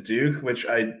going to Duke, which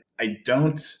I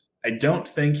don't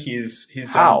think he's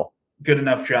done good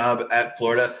enough job at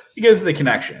Florida because of the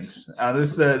connections.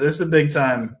 This is a big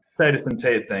time Titus and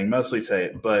Tate thing, mostly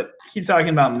Tate, but keep talking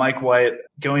about Mike White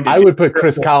going to I would put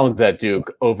Chris Collins at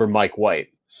Duke over Mike White.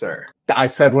 Sir. I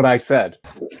said what I said.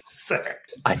 Sir.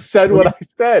 I said what I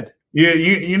said.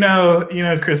 You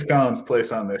know Chris Collins'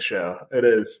 place on this show. It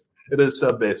is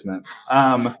sub-basement.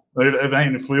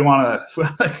 If we want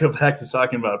to go back to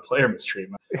talking about player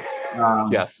mistreatment,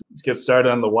 yes, let's get started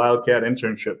on the Wildcat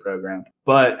internship program.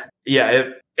 But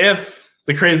yeah, if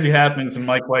the crazy happens and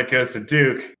Mike White goes to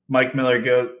Duke, Mike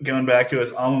Miller going back to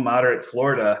his alma mater at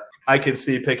Florida, I could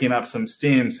see picking up some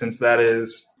steam, since that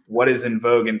is what is in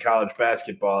vogue in college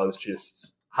basketball, is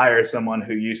just hire someone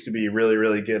who used to be really,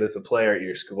 really good as a player at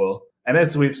your school. And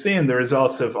as we've seen, the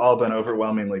results have all been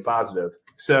overwhelmingly positive.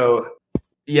 So,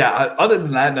 yeah, other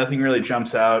than that, nothing really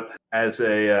jumps out as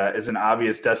an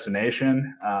obvious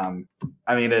destination.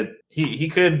 I mean, he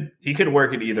could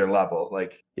work at either level.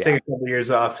 Like, take a couple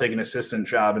years off, take an assistant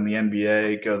job in the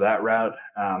NBA, go that route.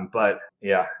 But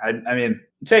yeah, I mean,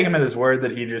 take him at his word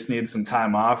that he just needs some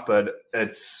time off. But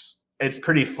it's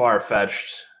pretty far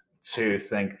fetched to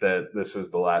think that this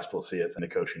is the last we'll see of in the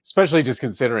coaching. Especially just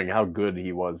considering how good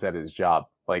he was at his job.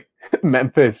 Like,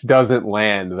 Memphis doesn't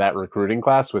land that recruiting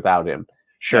class without him.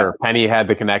 Sure, yeah. Penny had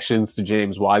the connections to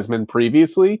James Wiseman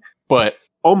previously, but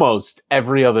almost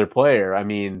every other player, I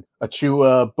mean,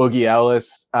 Achua, Boogie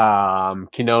Ellis,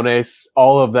 Quinones,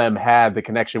 all of them had the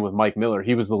connection with Mike Miller.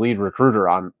 He was the lead recruiter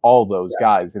on all those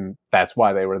guys, and that's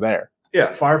why they were there.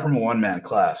 Yeah, far from a one-man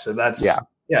class. So that's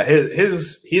he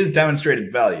has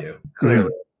demonstrated value, clearly.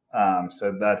 Mm-hmm.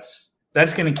 So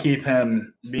that's going to keep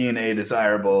him being a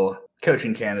desirable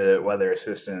coaching candidate, whether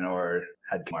assistant or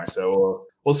head coach. So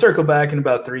we'll circle back in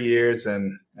about 3 years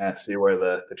and see where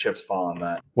the chips fall on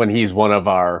that. When he's one of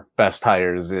our best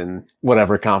hires in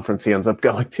whatever conference he ends up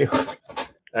going to.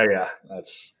 Oh yeah,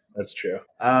 that's true.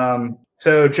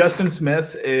 So Justin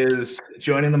Smith is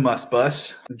joining the Muss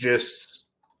Bus.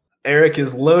 Eric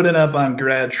is loading up on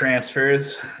grad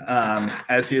transfers,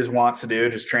 as he is wont to do,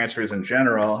 just transfers in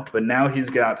general. But now he's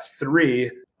got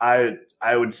 3. I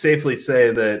would safely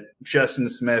say that Justin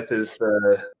Smith is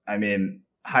the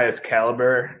highest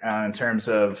caliber in terms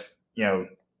of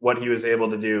what he was able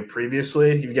to do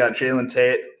previously. You've got Jalen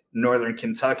Tate, Northern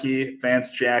Kentucky, Vance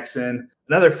Jackson,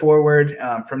 another forward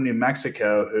from New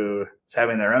Mexico who is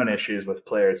having their own issues with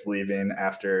players leaving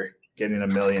after getting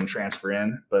 $1 million transfer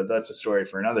in, but that's a story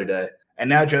for another day. And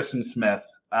now Justin Smith.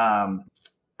 I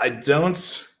don't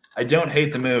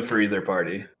hate the move for either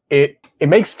party. It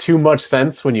makes too much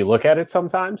sense when you look at it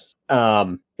sometimes.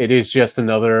 It is just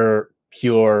another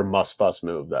pure Muss Bus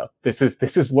move, though. This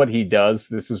is what he does.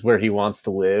 This is where he wants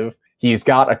to live. He's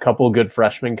got a couple good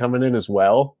freshmen coming in as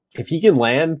well. If he can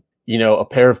land, a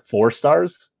pair of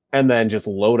 4-stars and then just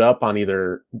load up on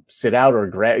either sit out or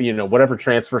whatever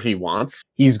transfer he wants,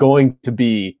 he's going to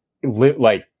be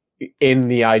in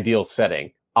the ideal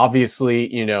setting. Obviously,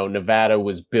 Nevada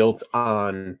was built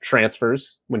on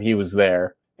transfers when he was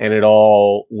there, and it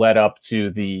all led up to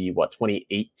the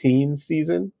 2018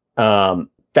 season.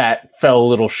 That fell a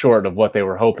little short of what they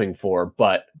were hoping for.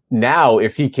 But now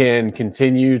if he can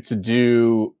continue to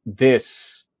do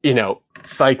this,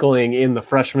 cycling in the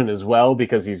freshmen as well,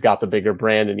 because he's got the bigger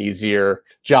brand and easier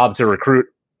job to recruit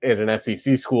at an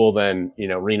SEC school than,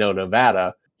 Reno,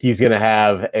 Nevada, he's going to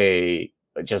have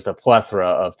just a plethora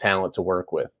of talent to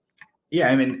work with. Yeah,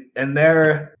 I mean, and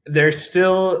there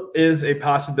still is a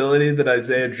possibility that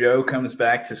Isaiah Joe comes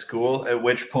back to school, at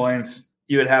which point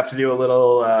you would have to do a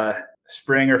little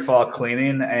spring or fall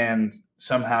cleaning and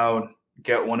somehow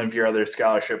get one of your other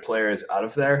scholarship players out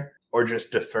of there, or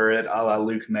just defer it a la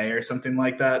Luke May or something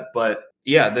like that. But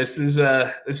yeah, this is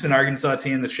an Arkansas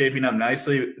team that's shaping up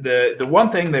nicely. The one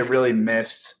thing they really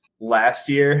missed last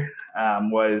year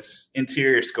was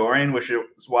interior scoring, which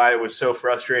is why it was so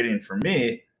frustrating for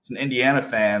me as an Indiana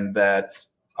fan that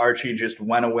Archie just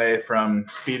went away from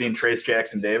feeding Trace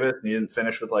Jackson Davis, and he didn't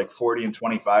finish with 40 and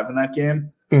 25 in that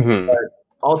game. Mm-hmm. But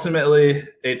ultimately,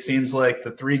 it seems like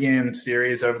the 3-game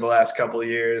series over the last couple of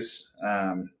years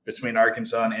between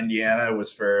Arkansas and Indiana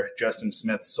was for Justin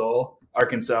Smith's soul.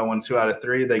 Arkansas won 2 out of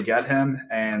 3. They get him,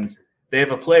 and they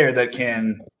have a player that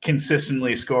can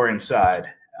consistently score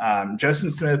inside.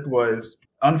 Justin Smith was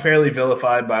unfairly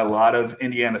vilified by a lot of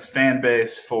Indiana's fan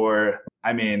base for,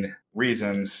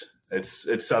 reasons.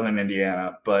 It's Southern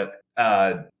Indiana, but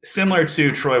similar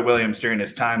to Troy Williams during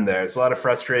his time there, there's a lot of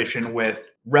frustration with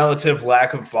relative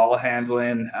lack of ball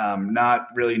handling, not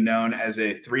really known as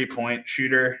a 3-point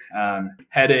shooter,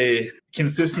 had a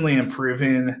consistently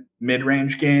improving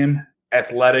mid-range game,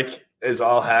 athletic as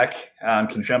all heck,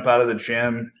 can jump out of the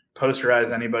gym,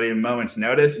 posterize anybody in moment's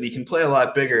notice, and he can play a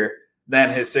lot bigger than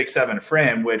his 6'7"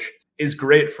 frame, which is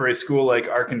great for a school like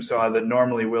Arkansas that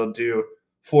normally will do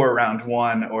 4 round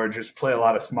 1 or just play a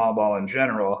lot of small ball in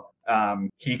general.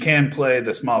 He can play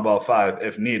the small ball 5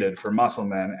 if needed for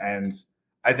Musselman, and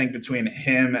I think between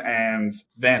him and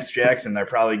Vance Jackson, they're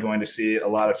probably going to see a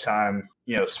lot of time,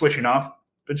 switching off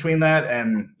between that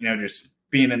and, just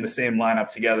being in the same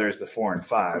lineup together as the 4 and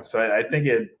 5. So I think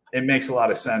it makes a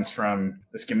lot of sense from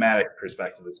the schematic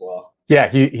perspective as well. Yeah,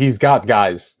 he's got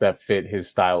guys that fit his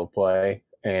style of play.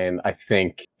 And I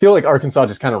feel like Arkansas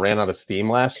just kind of ran out of steam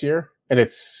last year. And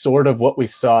it's sort of what we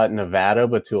saw at Nevada,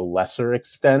 but to a lesser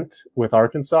extent with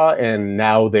Arkansas. And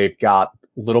now they've got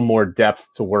a little more depth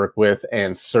to work with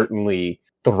and certainly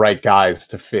the right guys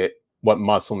to fit what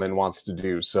Musselman wants to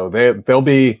do. So they'll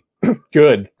be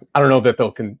good. I don't know that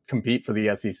they'll compete for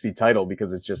the SEC title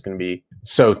because it's just going to be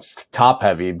so top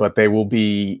heavy, but they will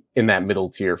be in that middle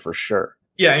tier for sure.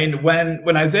 Yeah, I mean,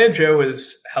 when Isaiah Joe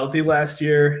was healthy last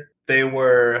year, they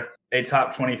were a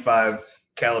top 25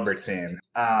 caliber team.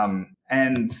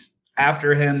 And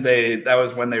after him, that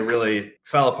was when they really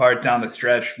fell apart down the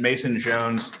stretch. Mason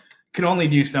Jones could only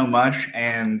do so much.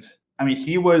 And I mean,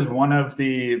 he was one of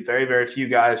the very, very few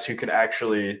guys who could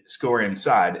actually score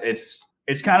inside. It's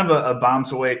kind of a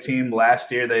bombs away team.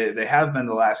 Last year, they have been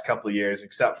the last couple of years,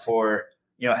 except for,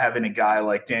 having a guy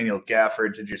like Daniel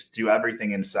Gafford to just do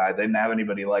everything inside. They didn't have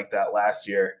anybody like that last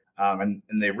year. And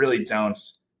they really don't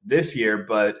this year.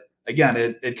 But again,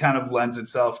 it kind of lends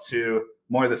itself to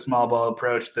more of the small ball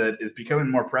approach that is becoming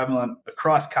more prevalent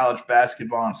across college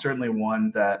basketball, and certainly one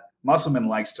that Musselman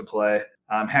likes to play.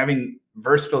 Having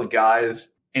versatile guys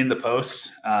in the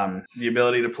post, the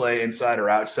ability to play inside or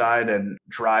outside and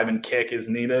drive and kick as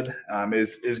needed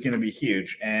is going to be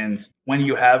huge. And when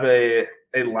you have a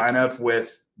lineup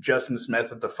with Justin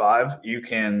Smith at the 5, you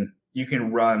can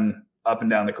run up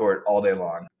and down the court all day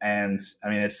long. And I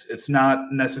mean, it's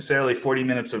not necessarily 40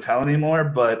 minutes of hell anymore,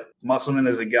 but Musselman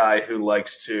is a guy who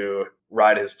likes to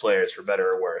ride his players for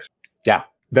better or worse. Yeah,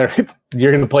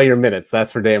 you're going to play your minutes.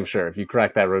 That's for damn sure. If you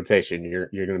crack that rotation, you're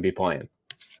going to be playing.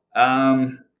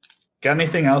 Got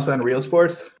anything else on Real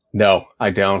Sports? No, I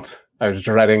don't. I was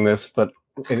dreading this, but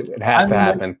it has to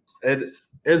happen. It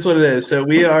is what it is. So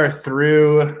we are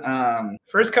through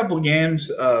first couple games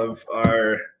of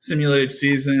our simulated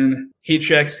season. Heat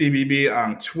Check CBB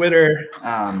on Twitter.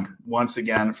 Once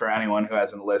again, for anyone who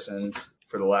hasn't listened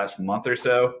for the last month or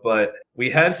so. But we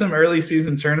had some early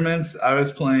season tournaments. I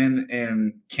was playing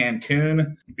in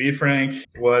Cancun. B. Frank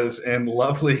was in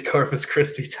lovely Corpus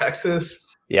Christi, Texas.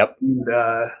 Yep.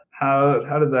 And,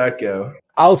 how did that go?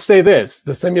 I'll say this.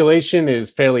 The simulation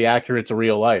is fairly accurate to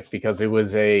real life because it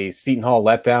was a Seton Hall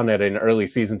letdown at an early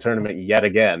season tournament yet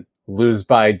again. Lose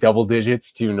by double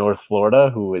digits to North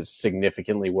Florida, who is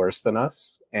significantly worse than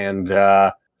us. And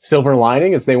silver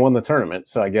lining is they won the tournament.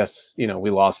 So I guess,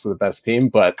 we lost to the best team,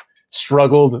 but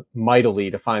struggled mightily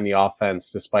to find the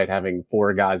offense despite having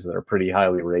 4 guys that are pretty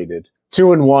highly rated.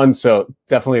 2-1, so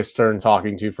definitely a stern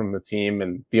talking to from the team.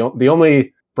 And the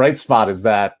only bright spot is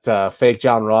that fake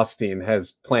John Rothstein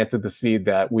has planted the seed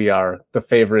that we are the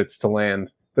favorites to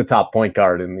land the top point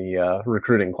guard in the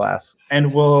recruiting class.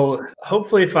 And we'll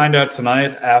hopefully find out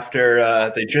tonight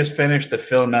after they just finished the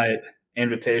Phil Knight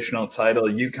Invitational title.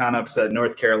 UConn upset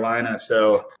North Carolina.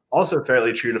 So also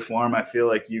fairly true to form. I feel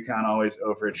like UConn always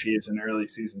overachieves in early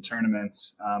season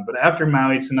tournaments. But after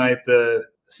Maui tonight, the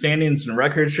standings and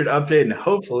records should update, and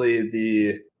hopefully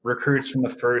the recruits from the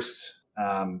first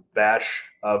batch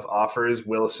of offers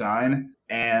will sign,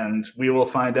 and we will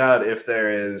find out if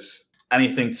there is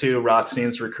anything to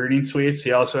Rothstein's recruiting tweets.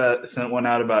 He also sent one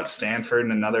out about Stanford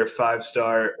and another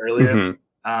 5-star earlier.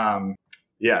 Mm-hmm.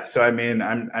 Yeah, so I mean,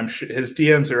 I'm sure his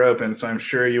DMs are open, so I'm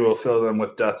sure you will fill them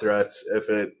with death threats if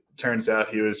it turns out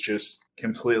he was just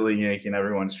completely yanking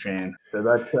everyone's chain. So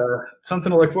that's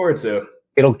something to look forward to.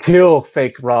 It'll kill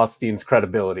fake Rothstein's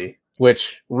credibility,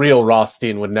 which real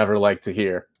Rothstein would never like to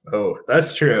hear. Oh,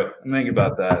 that's true. I'm thinking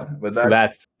about that. But so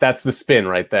that's the spin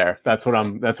right there. That's what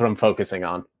I'm focusing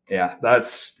on. Yeah,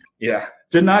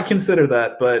 did not consider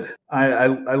that, but I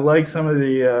like some of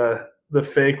the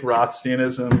fake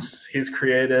Rothsteinisms he's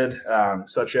created,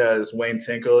 such as Wayne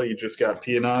Tinkle, you just got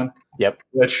peed on. Yep.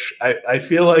 Which I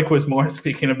feel like was more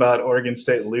speaking about Oregon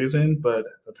State losing, but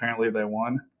apparently they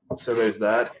won. So there's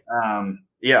that.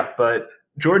 But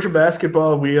Georgia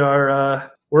basketball,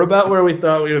 we're about where we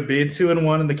thought we would be.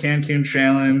 2-1 in the Cancun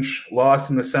Challenge, lost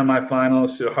in the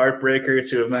semifinals to a heartbreaker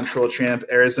to eventual champ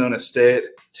Arizona State.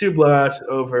 2 blowouts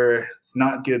over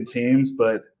not good teams,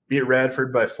 but beat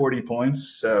Radford by 40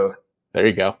 points. So there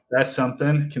you go. That's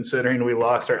something, considering we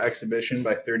lost our exhibition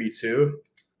by 32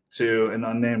 to an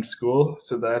unnamed school.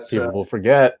 So that's people will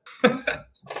forget.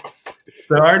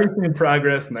 So already seen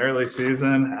progress in the early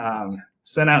season.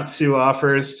 Sent out 2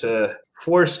 offers to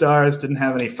 4 stars, didn't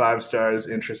have any 5 stars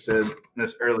interested in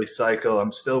this early cycle.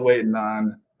 I'm still waiting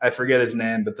on, I forget his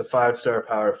name, but the 5-star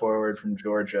power forward from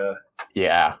Georgia.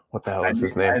 Yeah, what the hell is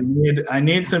his name? I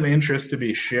need some interest to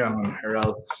be shown, or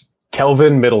else.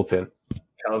 Kelvin Middleton.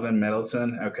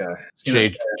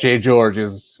 Okay. Jay George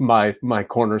is my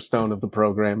cornerstone of the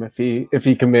program. If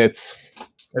he commits,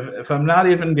 if I'm not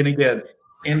even gonna get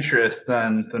interest,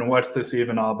 then what's this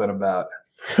even all been about?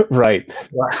 Right.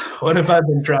 What have I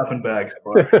been dropping bags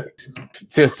for?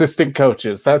 To assistant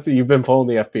coaches. That's you've been pulling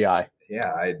the FBI.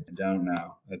 Yeah, I don't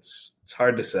know. It's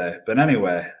hard to say. But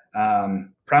anyway,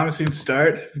 promising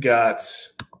start. We've got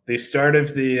the start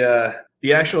of the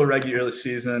actual regular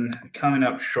season coming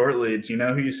up shortly. Do you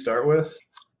know who you start with?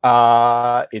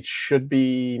 It should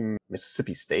be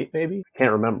Mississippi State, maybe? I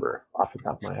can't remember off the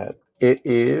top of my head. It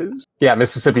is,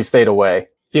 Mississippi State away.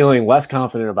 Feeling less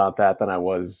confident about that than I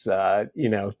was,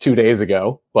 2 days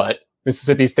ago. But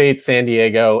Mississippi State, San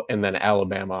Diego, and then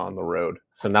Alabama on the road.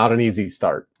 So not an easy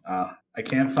start. I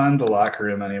can't find the locker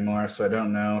room anymore, so I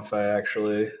don't know if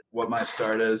what my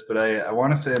start is. But I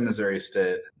want to say Missouri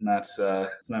State, and that's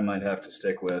something I might have to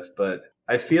stick with. But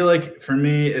I feel like for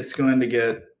me, it's going to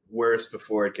get worse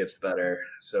before it gets better.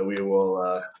 So we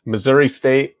will Missouri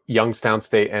State, Youngstown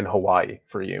State, and Hawaii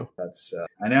for you. That's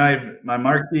I know my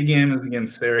marquee game is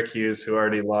against Syracuse, who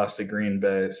already lost to Green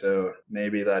Bay, so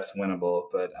maybe that's winnable.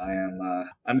 But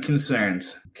I'm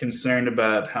concerned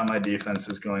about how my defense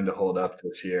is going to hold up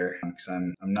this year, because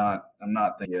I'm not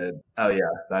thinking good. Oh yeah,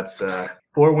 that's 4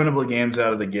 winnable games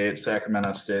out of the gate: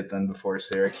 Sacramento State, then before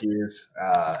Syracuse.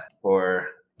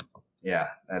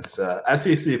 That's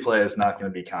SEC play is not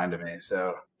going to be kind to me.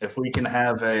 So if we can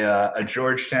have a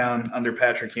Georgetown under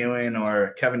Patrick Ewing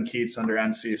or Kevin Keats under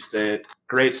NC State,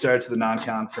 great start to the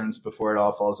non-conference before it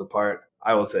all falls apart,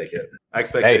 I will take it.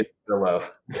 Expectations are low.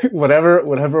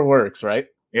 Whatever works, right?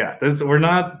 Yeah, we're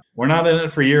not in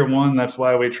it for year one. That's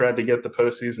why we tried to get the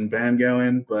postseason ban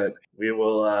going. But we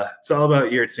will. It's all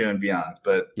about year 2 and beyond.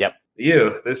 But yep.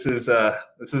 This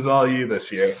is all you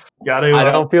this year. I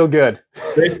don't feel good.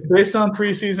 Based on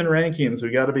preseason rankings,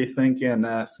 we got to be thinking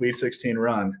Sweet 16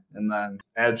 run, and then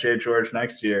add Jay George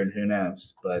next year, and who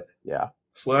knows? But yeah,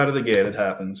 slow out of the gate, it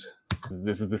happens.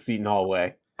 This is the Seton Hall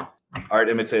way. Art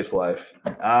imitates life.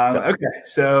 Okay,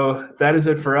 so that is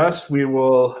it for us. We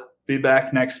will be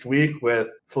back next week with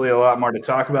hopefully a lot more to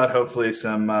talk about. Hopefully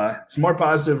some more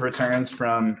positive returns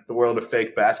from the world of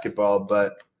fake basketball,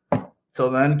 but. Till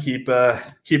then, keep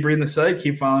reading the site,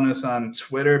 keep following us on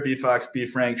Twitter,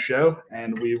 BFoxBFrank Show,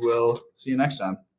 and we will see you next time.